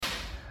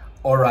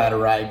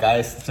Alright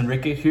guys, it's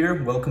Enrique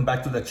here, welcome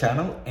back to the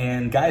channel.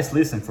 And guys,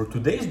 listen, for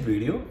today's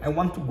video, I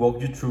want to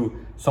walk you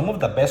through some of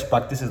the best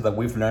practices that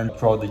we've learned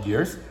throughout the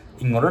years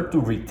in order to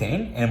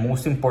retain and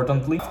most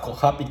importantly,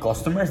 happy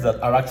customers that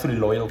are actually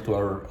loyal to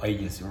our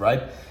agency,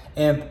 right?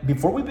 And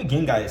before we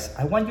begin guys,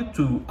 I want you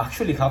to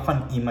actually have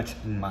an image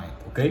in mind,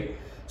 okay?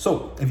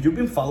 So if you've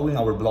been following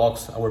our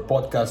blogs, our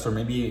podcasts, or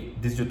maybe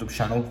this YouTube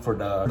channel for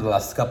the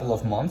last couple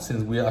of months,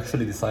 since we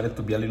actually decided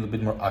to be a little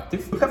bit more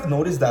active, you have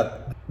noticed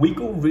that we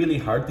go really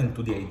hard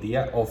into the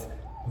idea of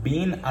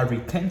being a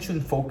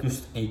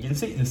retention-focused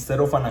agency instead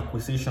of an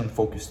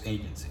acquisition-focused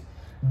agency.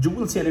 You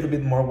will see a little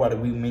bit more what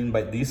we mean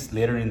by this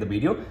later in the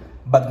video,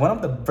 but one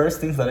of the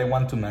first things that I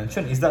want to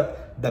mention is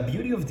that the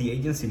beauty of the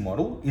agency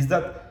model is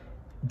that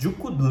you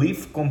could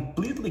live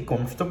completely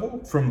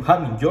comfortable from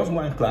having just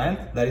one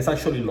client that is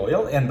actually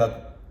loyal and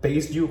that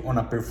pays you on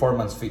a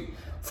performance fee.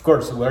 Of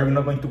course, we're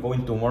not going to go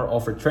into more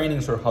offer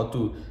trainings or how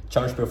to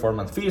charge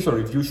performance fees or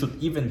if you should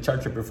even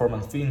charge a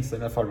performance fee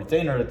instead of a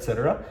retainer,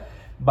 etc.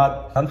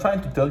 But I'm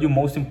trying to tell you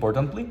most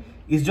importantly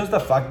is just the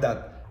fact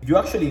that you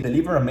actually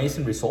deliver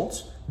amazing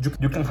results,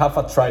 you can have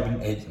a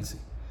thriving agency.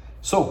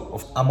 So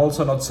I'm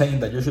also not saying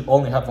that you should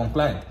only have one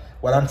client.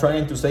 What I'm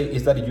trying to say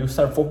is that if you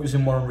start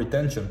focusing more on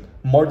retention,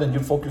 more than you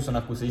focus on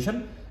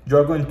acquisition,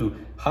 you're going to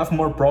have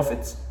more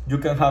profits, you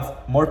can have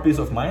more peace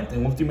of mind,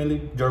 and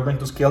ultimately you're going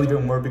to scale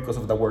even more because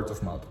of the word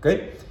of mouth,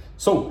 okay?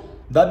 So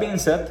that being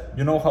said,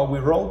 you know how we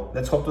roll.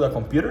 Let's hop to the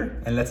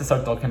computer and let's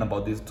start talking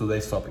about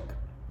today's topic.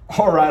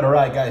 All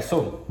right, guys.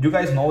 So you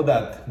guys know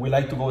that we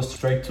like to go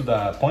straight to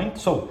the point.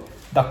 So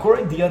the core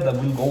idea that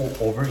we'll go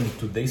over in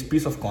today's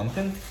piece of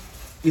content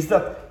is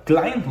that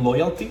client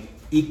loyalty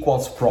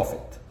equals profit.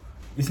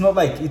 It's not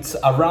like it's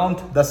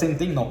around the same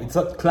thing. No, it's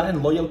that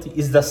client loyalty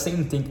is the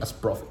same thing as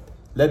profit.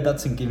 Let that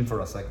sink in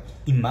for a second.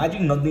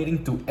 Imagine not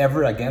needing to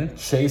ever again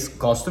chase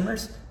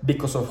customers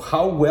because of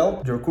how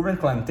well your current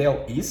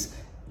clientele is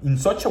in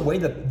such a way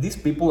that these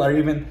people are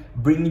even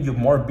bringing you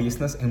more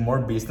business and more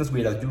business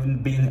without you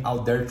being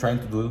out there trying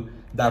to do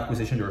the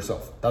acquisition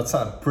yourself. That's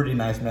a pretty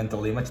nice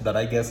mental image that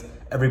I guess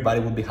everybody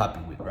will be happy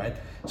with, right?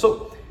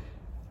 So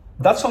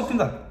that's something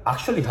that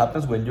actually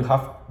happens when you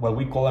have what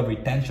we call a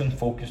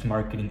retention-focused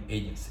marketing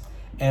agency.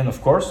 And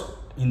of course,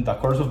 in the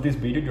course of this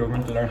video, you're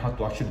going to learn how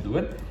to actually do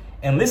it.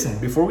 And listen,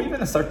 before we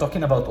even start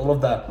talking about all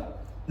of the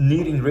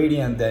nitty-gritty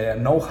and the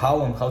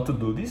know-how on how to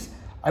do this,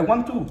 I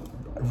want to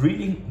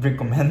really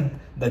recommend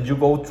that you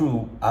go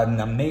through an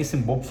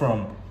amazing book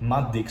from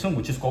Matt Dixon,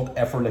 which is called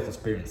Effortless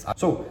Experience.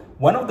 So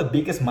one of the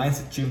biggest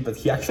mindset shifts that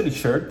he actually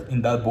shared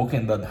in that book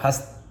and that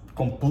has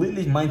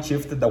completely mind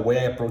shifted the way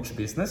I approach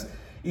business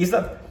is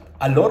that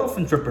a lot of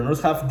entrepreneurs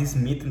have this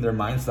myth in their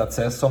minds that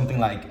says something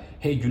like,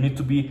 hey, you need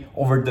to be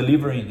over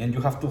delivering and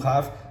you have to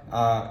have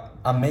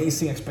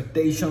amazing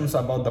expectations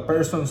about the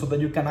person so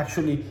that you can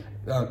actually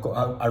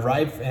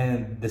arrive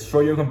and destroy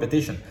your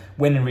competition.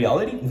 When in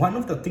reality, one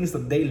of the things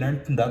that they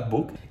learned in that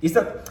book is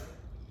that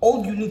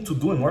all you need to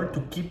do in order to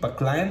keep a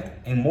client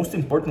and most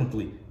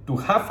importantly, to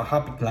have a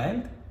happy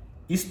client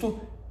is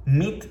to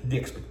meet the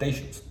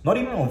expectations. Not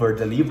even over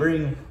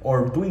delivering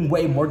or doing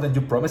way more than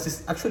you promised,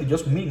 it's actually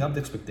just meeting up the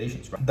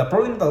expectations, right? The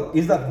problem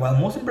is that while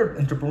most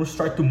entrepreneurs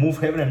try to move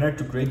heaven and earth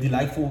to create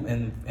delightful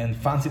and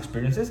fancy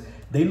experiences,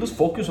 they lose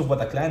focus of what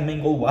the client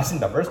main goal was in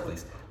the first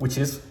place, which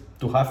is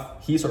to have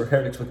his or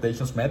her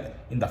expectations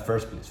met in the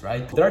first place,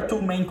 right? There are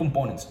two main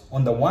components.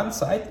 On the one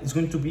side, it's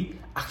going to be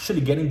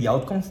actually getting the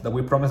outcomes that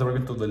we promised we're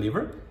going to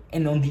deliver.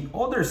 And on the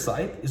other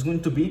side is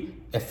going to be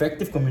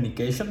effective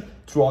communication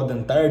throughout the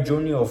entire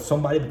journey of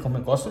somebody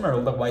becoming a customer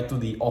all the way to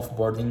the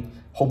offboarding,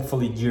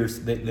 hopefully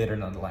years later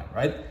down the line,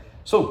 right?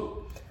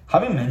 So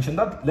having mentioned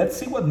that, let's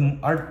see what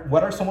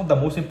are some of the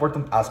most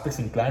important aspects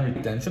in client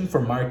retention for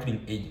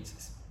marketing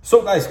agencies.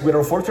 So guys,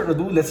 without further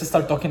ado, let's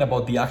start talking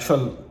about the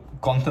actual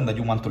content that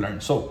you want to learn.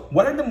 So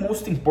what are the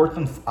most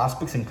important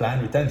aspects in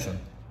client retention?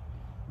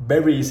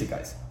 Very easy,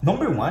 guys.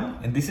 Number one,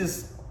 and this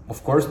is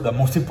of course the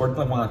most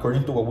important one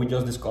according to what we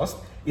just discussed,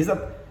 is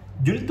that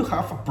you need to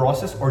have a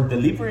process or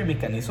delivery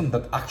mechanism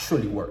that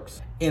actually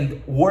works.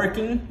 And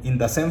working in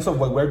the sense of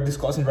what we're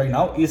discussing right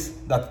now is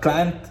that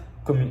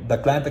the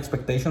client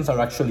expectations are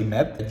actually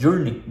met, the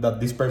journey that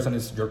this person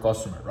is your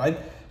customer, right?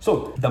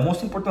 So the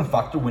most important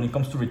factor when it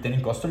comes to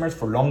retaining customers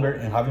for longer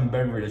and having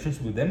better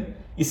relationships with them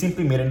is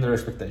simply meeting their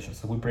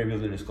expectations that we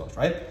previously discussed,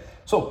 right?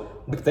 So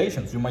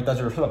expectations, you might ask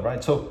yourself,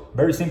 right? So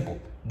very simple,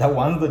 the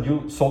ones that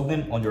you sold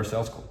them on your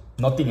sales call,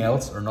 nothing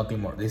else or nothing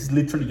more. This is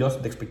literally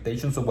just the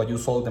expectations of what you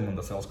sold them on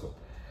the sales call.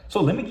 So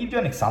let me give you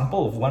an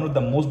example of one of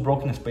the most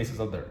broken spaces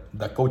out there,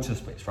 the coaching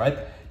space, right?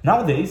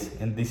 Nowadays,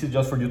 and this is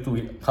just for you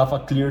to have a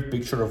clear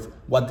picture of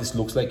what this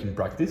looks like in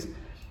practice.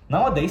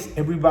 Nowadays,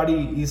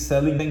 everybody is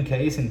selling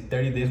 10Ks in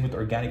 30 days with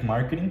organic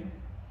marketing,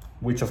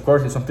 which of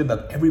course is something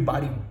that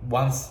everybody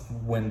wants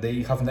when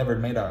they have never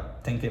made a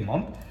 10K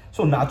month.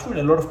 So naturally,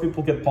 a lot of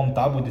people get pumped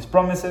up with these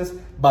promises,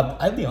 but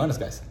I'll be honest,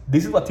 guys,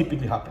 this is what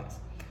typically happens.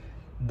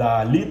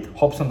 The lead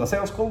hops on the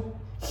sales call,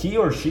 he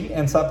or she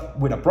ends up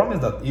with a promise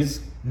that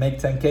is make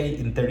 10K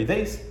in 30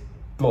 days,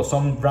 plus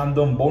some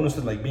random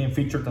bonuses like being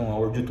featured on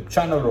our YouTube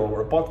channel or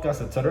our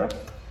podcast, etc.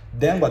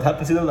 Then what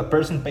happens is that the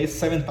person pays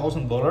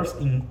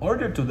 $7,000 in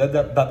order to get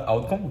that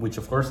outcome, which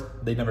of course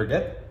they never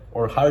get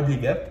or hardly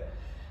get.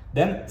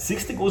 Then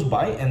 60 goes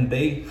by and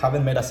they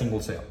haven't made a single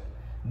sale.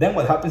 Then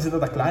what happens is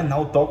that the client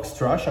now talks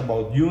trash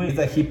about you, is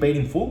that he paid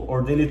in full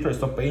or they literally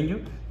stop paying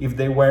you if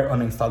they were on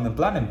an installment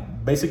plan,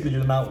 and basically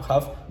you now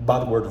have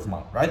bad word of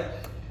mouth, right?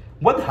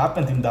 What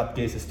happened in that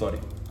case study?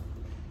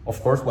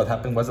 Of course, what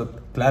happened was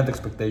that client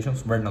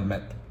expectations were not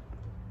met,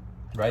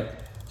 right?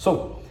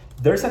 So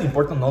there's an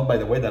important note, by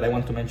the way, that I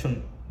want to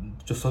mention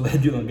just so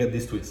that you don't get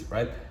this twist,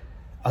 right?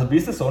 As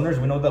business owners,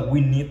 we know that we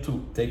need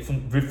to take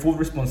full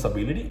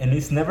responsibility, and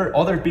it's never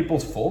other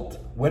people's fault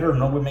whether or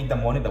not we make the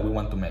money that we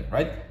want to make,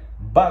 right?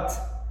 But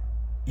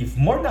if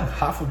more than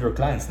half of your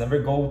clients never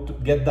go to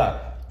get the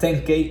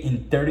 10K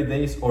in 30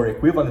 days or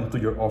equivalent to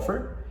your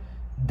offer,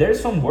 there's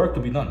some work to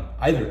be done.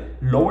 Either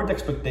lower the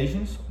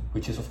expectations,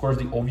 which is of course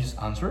the obvious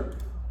answer,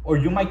 or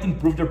you might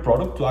improve your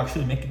product to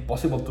actually make it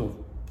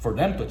possible for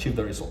them to achieve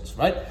the results,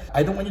 right?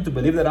 I don't want you to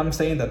believe that I'm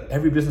saying that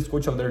every business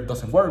coach out there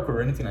doesn't work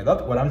or anything like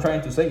that. What I'm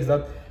trying to say is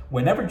that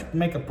whenever you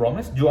make a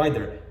promise, you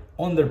either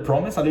under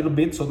promise a little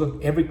bit so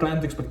that every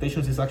client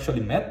expectations is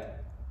actually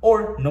met,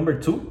 or number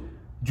two,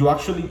 you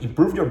actually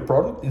improve your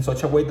product in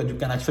such a way that you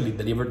can actually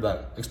deliver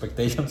the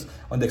expectations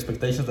on the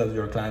expectations that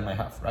your client might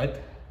have, right?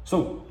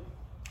 So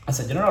as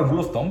a general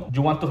rule of thumb,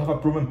 you want to have a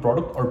proven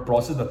product or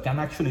process that can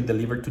actually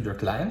deliver to your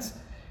clients.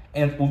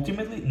 And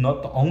ultimately,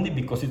 not only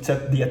because it's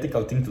the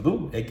ethical thing to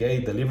do,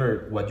 aka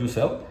deliver what you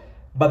sell,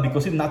 but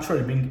because it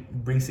naturally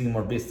brings in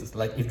more business.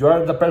 Like if you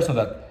are the person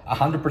that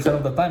 100%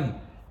 of the time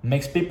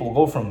makes people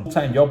go from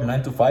full-time job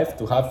 9 to 5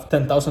 to have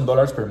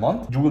 $10,000 per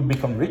month, you will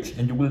become rich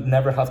and you will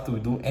never have to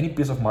do any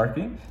piece of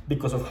marketing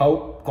because of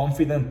how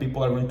confident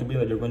people are going to be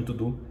that you're going to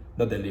do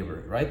the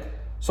delivery, right?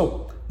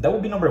 So that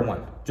would be number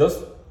one,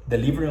 just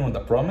delivering on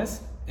the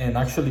promise and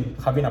actually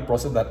having a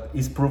process that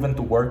is proven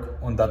to work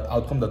on that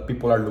outcome that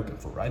people are looking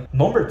for, right?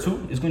 Number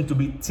two is going to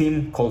be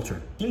team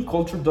culture. Team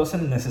culture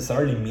doesn't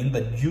necessarily mean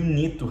that you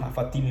need to have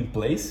a team in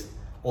place,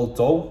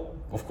 although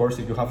of course,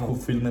 if you have a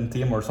fulfillment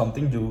team or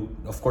something, you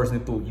of course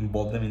need to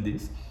involve them in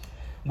this.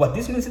 What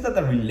this means is that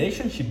the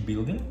relationship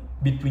building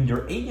between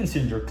your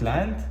agency and your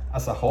client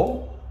as a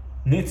whole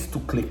needs to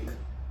click.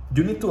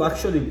 You need to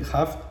actually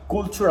have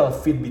cultural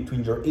fit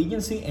between your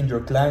agency and your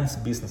client's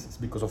businesses,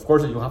 because of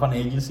course, if you have an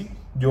agency,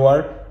 you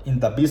are in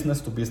the business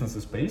to business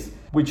space,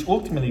 which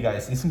ultimately,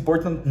 guys, is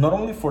important not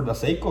only for the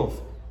sake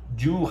of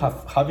you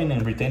having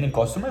and retaining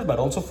customers, but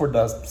also for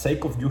the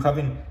sake of you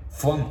having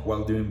fun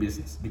while doing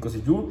business. Because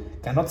if you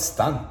cannot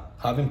stand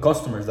having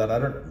customers that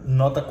are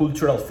not a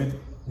cultural fit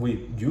with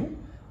you,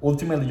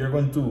 ultimately you're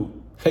going to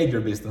hate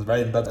your business,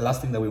 right? And that's the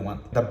last thing that we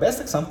want. The best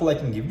example I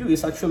can give you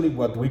is actually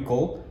what we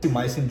call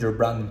optimizing your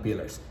branding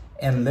pillars.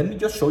 And let me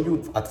just show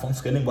you at Fund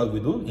Scaling what we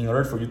do in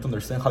order for you to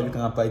understand how you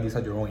can apply this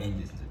at your own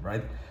agency,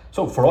 right?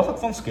 So for us at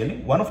Fund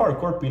Scaling, one of our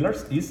core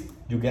pillars is,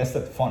 you guessed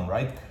it, fun,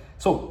 right?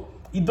 So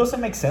it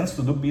doesn't make sense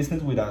to do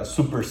business with a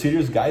super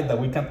serious guy that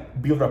we can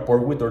build rapport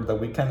with or that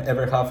we can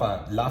ever have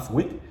a laugh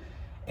with.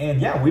 And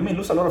yeah, we may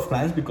lose a lot of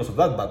clients because of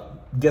that,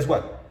 but guess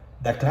what?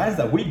 The clients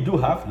that we do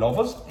have love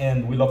us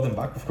and we love them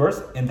back, of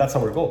course, and that's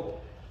our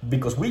goal.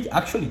 Because we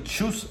actually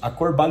choose a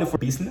core value for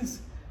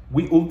business,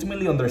 we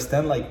ultimately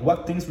understand like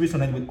what things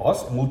resonate with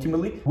us and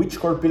ultimately which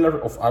core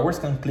pillar of ours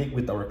can click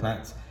with our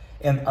clients.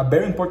 And a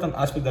very important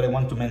aspect that I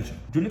want to mention,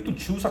 you need to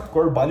choose a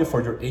core value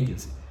for your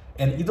agency.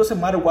 And it doesn't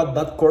matter what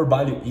that core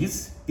value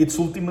is, it's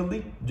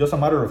ultimately just a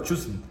matter of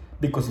choosing.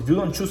 Because if you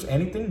don't choose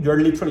anything,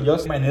 you're literally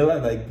just vanilla,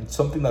 like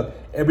something that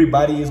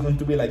everybody is going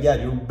to be like, yeah,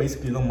 you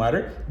basically don't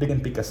matter, they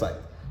can pick a side.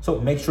 So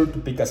make sure to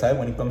pick a side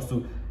when it comes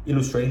to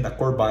illustrating the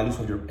core values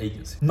of your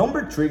agency.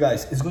 Number three,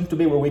 guys, is going to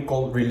be what we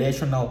call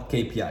relational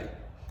KPI.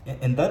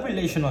 And that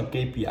relational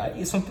KPI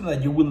is something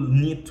that you will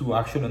need to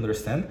actually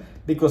understand,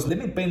 because let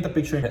me paint a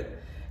picture in your head.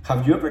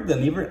 Have you ever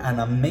delivered an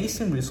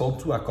amazing result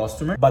to a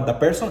customer, but the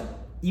person,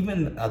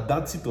 even at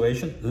that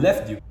situation,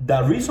 left you?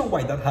 The reason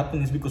why that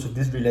happened is because of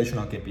this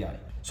relational KPI.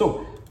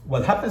 So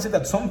what happens is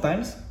that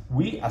sometimes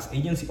we as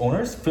agency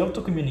owners fail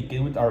to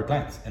communicate with our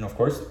clients. And of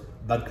course,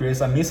 that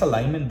creates a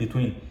misalignment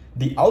between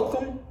the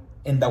outcome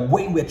and the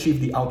way we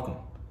achieve the outcome.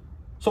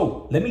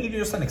 So let me give you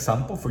just an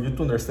example for you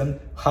to understand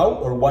how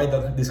or why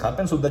this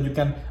happens so that you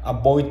can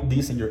avoid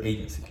this in your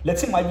agency.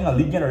 Let's imagine a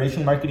lead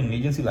generation marketing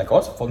agency like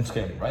us, Fund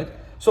Scaling, right?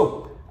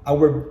 So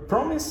our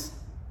promise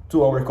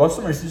to our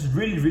customers is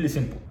really, really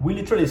simple. We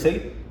literally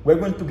say, we're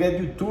going to get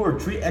you 2 or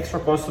 3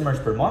 extra customers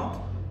per month.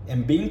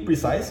 And being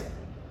precise,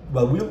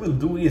 what we will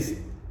do is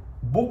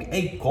book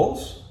 8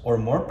 calls or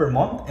more per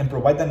month and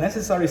provide the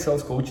necessary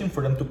sales coaching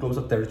for them to close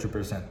at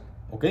 32%.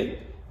 Okay?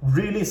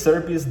 Really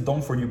service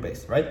done for you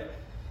based, right?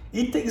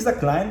 It takes the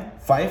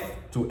client 5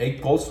 to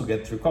 8 calls to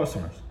get 3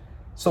 customers.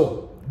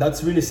 So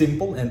that's really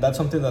simple, and that's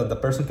something that the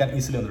person can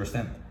easily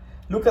understand.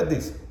 Look at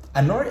this.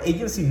 Another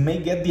agency may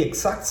get the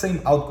exact same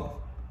outcome,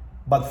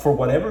 but for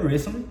whatever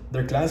reason,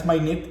 their clients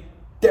might need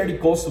 30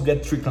 calls to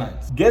get 3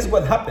 clients. Guess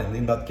what happened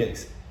in that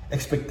case?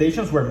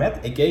 expectations were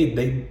met,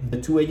 aka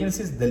the two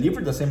agencies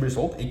delivered the same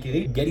result,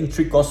 aka getting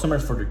 3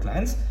 customers for their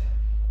clients,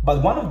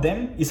 but one of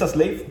them is a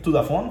slave to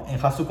the phone and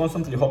has to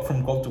constantly hop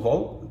from call to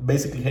call,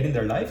 basically hating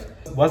their lives.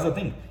 What's the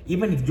thing?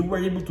 Even if you were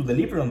able to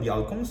deliver on the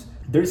outcomes,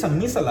 there is a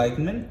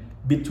misalignment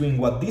between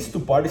what these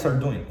two parties are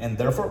doing, and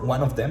therefore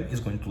one of them is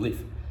going to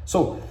leave.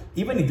 So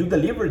even if you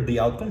deliver the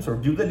outcomes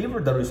or you deliver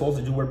the results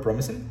that you were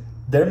promising,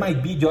 there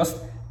might be just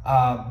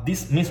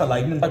this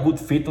misalignment, a good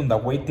fit on the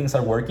way things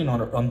are working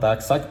on the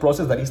exact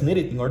process that is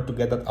needed in order to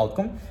get that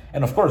outcome.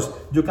 And of course,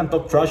 you can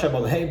talk trash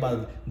about, hey,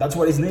 but that's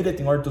what is needed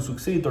in order to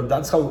succeed, or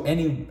that's how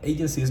any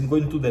agency is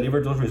going to deliver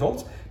those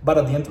results. But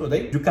at the end of the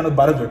day, you cannot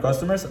bother your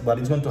customers. What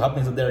is going to happen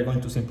is that they're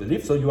going to simply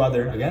leave. So you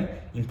either, again,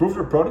 improve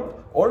your product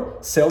or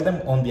sell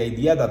them on the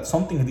idea that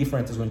something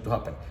different is going to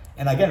happen.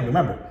 And again,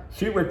 remember,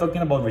 here we're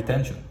talking about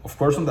retention. Of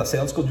course, on the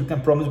sales call, you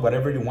can promise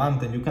whatever you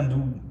want and you can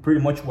do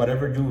pretty much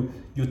whatever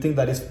you think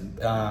that is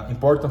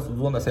important to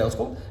do on the sales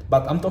call.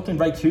 But I'm talking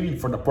right here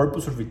for the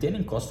purpose of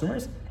retaining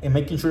customers and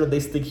making sure that they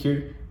stick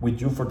here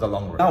with you for the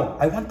long run. Now,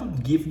 I want to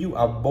give you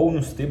a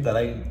bonus tip that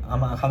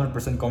I'm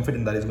 100%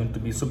 confident that is going to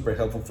be super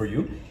helpful for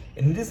you.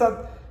 And it is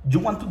that you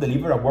want to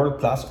deliver a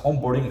world-class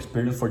onboarding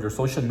experience for your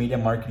social media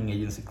marketing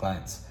agency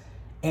clients.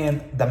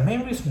 And the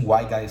main reason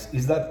why, guys,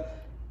 is that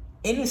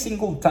any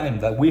single time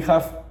that we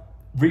have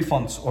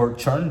refunds or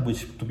churn,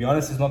 which to be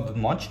honest is not that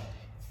much,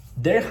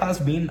 there has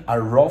been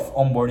a rough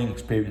onboarding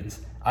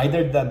experience.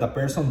 Either that the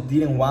person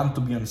didn't want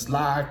to be on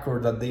Slack, or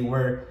that they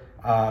were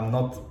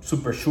not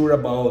super sure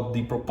about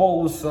the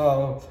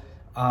proposal.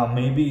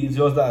 Maybe it's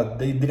just that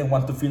they didn't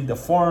want to fill the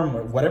form,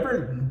 or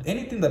whatever.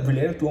 Anything that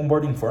related to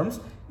onboarding forms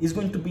is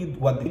going to be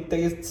what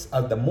dictates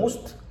at the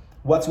most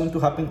what's going to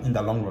happen in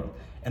the long run.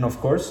 And of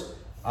course,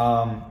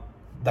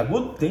 the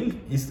good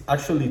thing is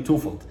actually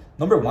twofold.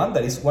 Number one,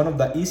 that is one of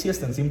the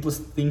easiest and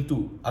simplest thing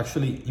to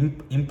actually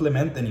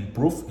implement and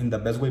improve in the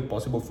best way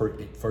possible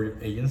for your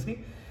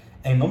agency.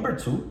 And number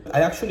two,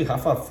 I actually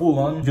have a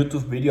full-on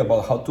YouTube video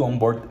about how to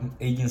onboard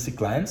agency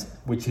clients,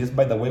 which is,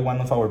 by the way,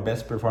 one of our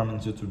best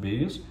performance YouTube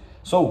videos.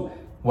 So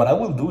what I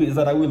will do is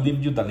that I will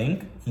leave you the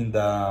link in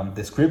the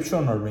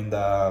description, or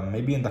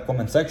maybe in the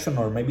comment section,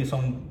 or maybe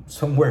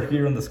somewhere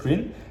here on the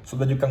screen, so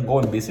that you can go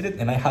and visit it.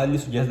 And I highly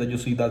suggest that you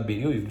see that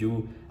video if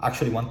you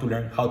actually want to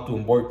learn how to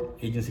onboard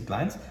agency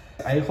clients.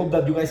 I hope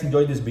that you guys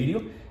enjoyed this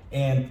video,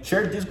 and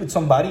share this with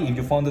somebody if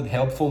you found it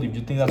helpful, if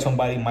you think that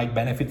somebody might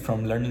benefit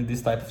from learning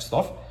this type of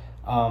stuff.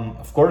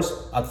 Of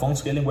course, at Phone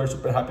Scaling, we're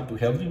super happy to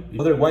help you.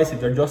 Otherwise,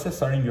 if you're just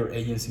starting your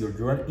agency, or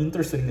you're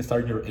interested in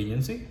starting your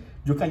agency,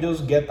 you can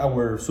just get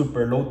our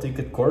super low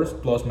ticket course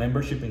plus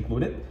membership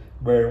included,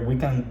 where we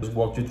can just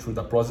walk you through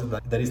the process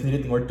that is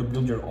needed in order to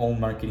build your own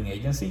marketing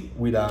agency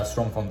with a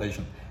strong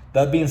foundation.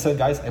 That being said,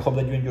 guys, I hope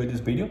that you enjoyed this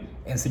video,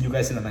 and see you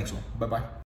guys in the next one. Bye-bye.